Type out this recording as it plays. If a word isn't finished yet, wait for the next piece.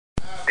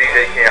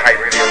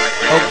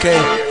Okay,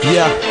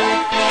 yeah.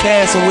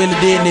 Cass and Willie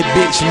did in that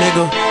bitch,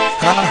 nigga.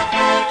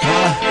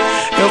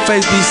 Your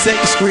face be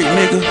 2nd Street,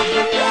 nigga.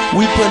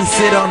 We putting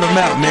shit on the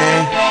map,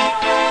 man.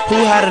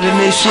 Who hotter than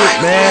this shit,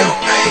 man?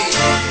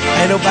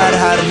 Ain't nobody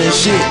hotter than this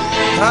shit.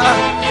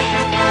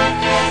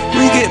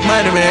 We get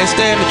money, man.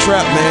 Stay in the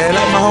trap, man.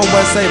 Like my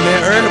homeboy say,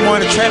 man. Early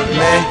morning trapping,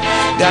 man.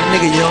 Got a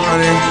nigga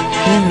yawning,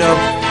 you know.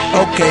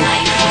 Okay,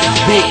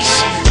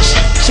 bitch.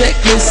 Check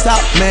this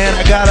out, man,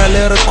 I got a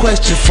little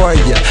question for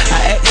ya.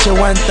 I ask you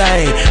one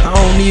thing, I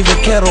don't even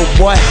care, oh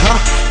boy,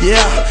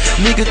 Yeah,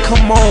 nigga,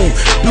 come on,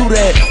 do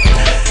that.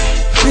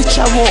 Bitch,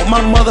 I want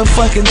my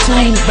motherfucking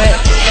tools back.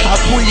 I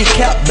pull your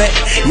cap back,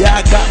 yeah,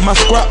 I got my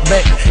scrap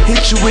back.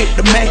 Hit you with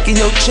the Mac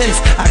in your chest,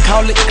 I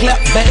call it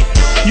clap back.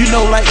 You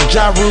know like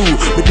Ja Rule,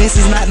 but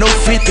this is not no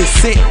 50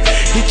 cent.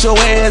 Hit your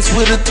ass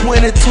with a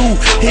 22,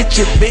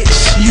 hit your bitch,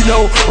 you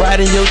know, right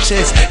in your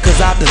chest, cause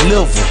I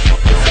deliver.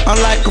 I'm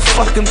like a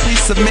fucking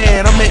piece of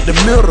man, I'm at the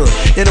middle.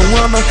 In the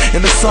winter, in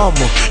the summer,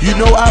 you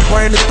know I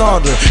bring the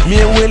thunder. Me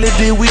and Willie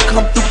D, we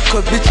come through,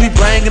 cause bitch, we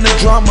bringin' the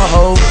drama,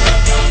 ho.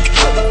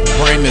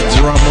 Bring the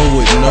drama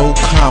with no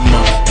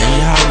comma. And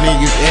y'all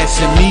niggas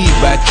asking me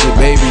about your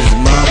baby's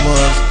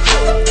mamas.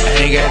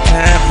 I ain't got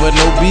time for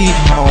no beef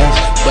homes,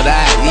 but I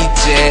eat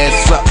your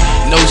ass up,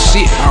 no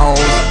shit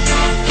homes.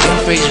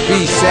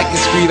 FHB, 2nd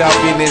Street out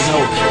in this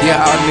hoe.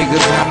 Y'all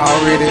niggas I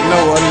already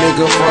know a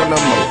nigga from the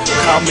mo.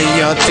 Call me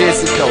Young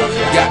Texaco,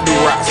 got the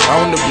rocks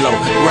on the blow.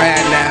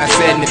 Ride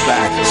 975,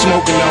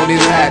 smoking on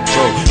this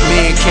hydro.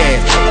 Me and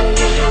Cass,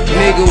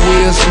 nigga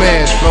will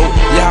smash flow.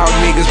 Y'all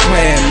niggas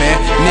playing, man.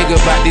 Nigga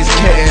about this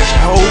cash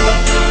hoe.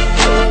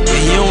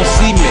 And you don't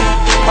see me,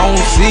 I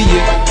don't see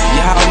you.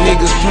 Y'all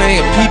niggas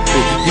playing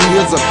people, you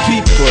is a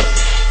peeper.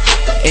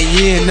 And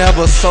you ain't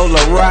never sold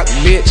a rock,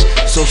 bitch.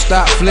 So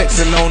stop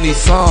flexing on these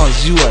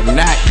songs, you are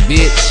not,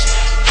 bitch.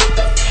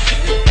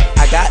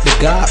 I got the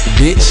God,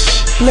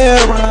 bitch. Play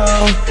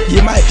around,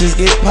 you might just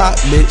get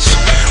popped, bitch.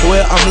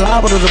 Well, I'm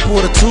liable to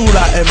pull the tool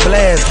out and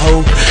blast,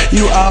 ho.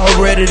 You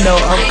already know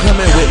I'm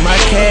coming with my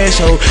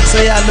cash, ho.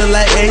 Say I look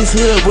like Ace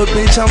Hood, but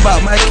bitch, I'm about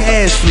my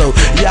cash flow.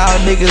 Y'all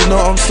niggas know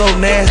I'm so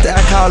nasty,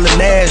 I call it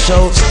Nash,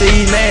 ho.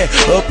 Steve Nash,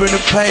 up in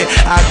the paint,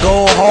 I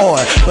go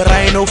hard. But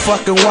I ain't no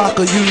fucking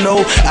walker, you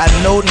know, I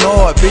know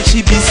Nord. Bitch,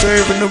 he be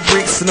serving them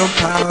bricks and them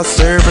pounds,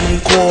 serving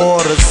them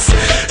quarters.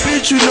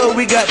 Bitch, you know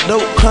we got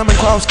dope coming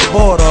across the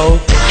border, ho.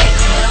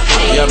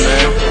 Yeah,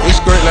 man, it's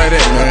great like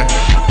that, man.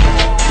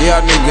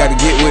 Y'all niggas gotta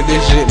get with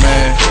this shit,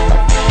 man.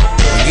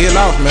 Get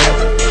off, man.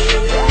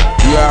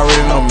 You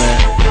already know, man.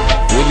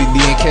 Willie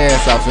D and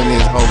Cass off in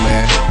this hoe,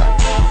 man.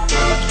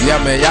 Yeah,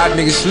 man, y'all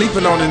niggas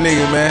sleeping on the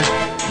nigga, man.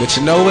 But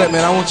you know what,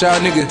 man, I want y'all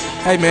niggas,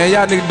 hey, man,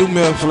 y'all niggas do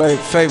me a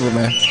favor,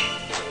 man.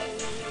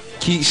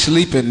 Keep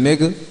sleeping,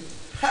 nigga.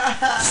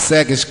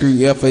 2nd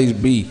Street,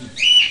 FHB.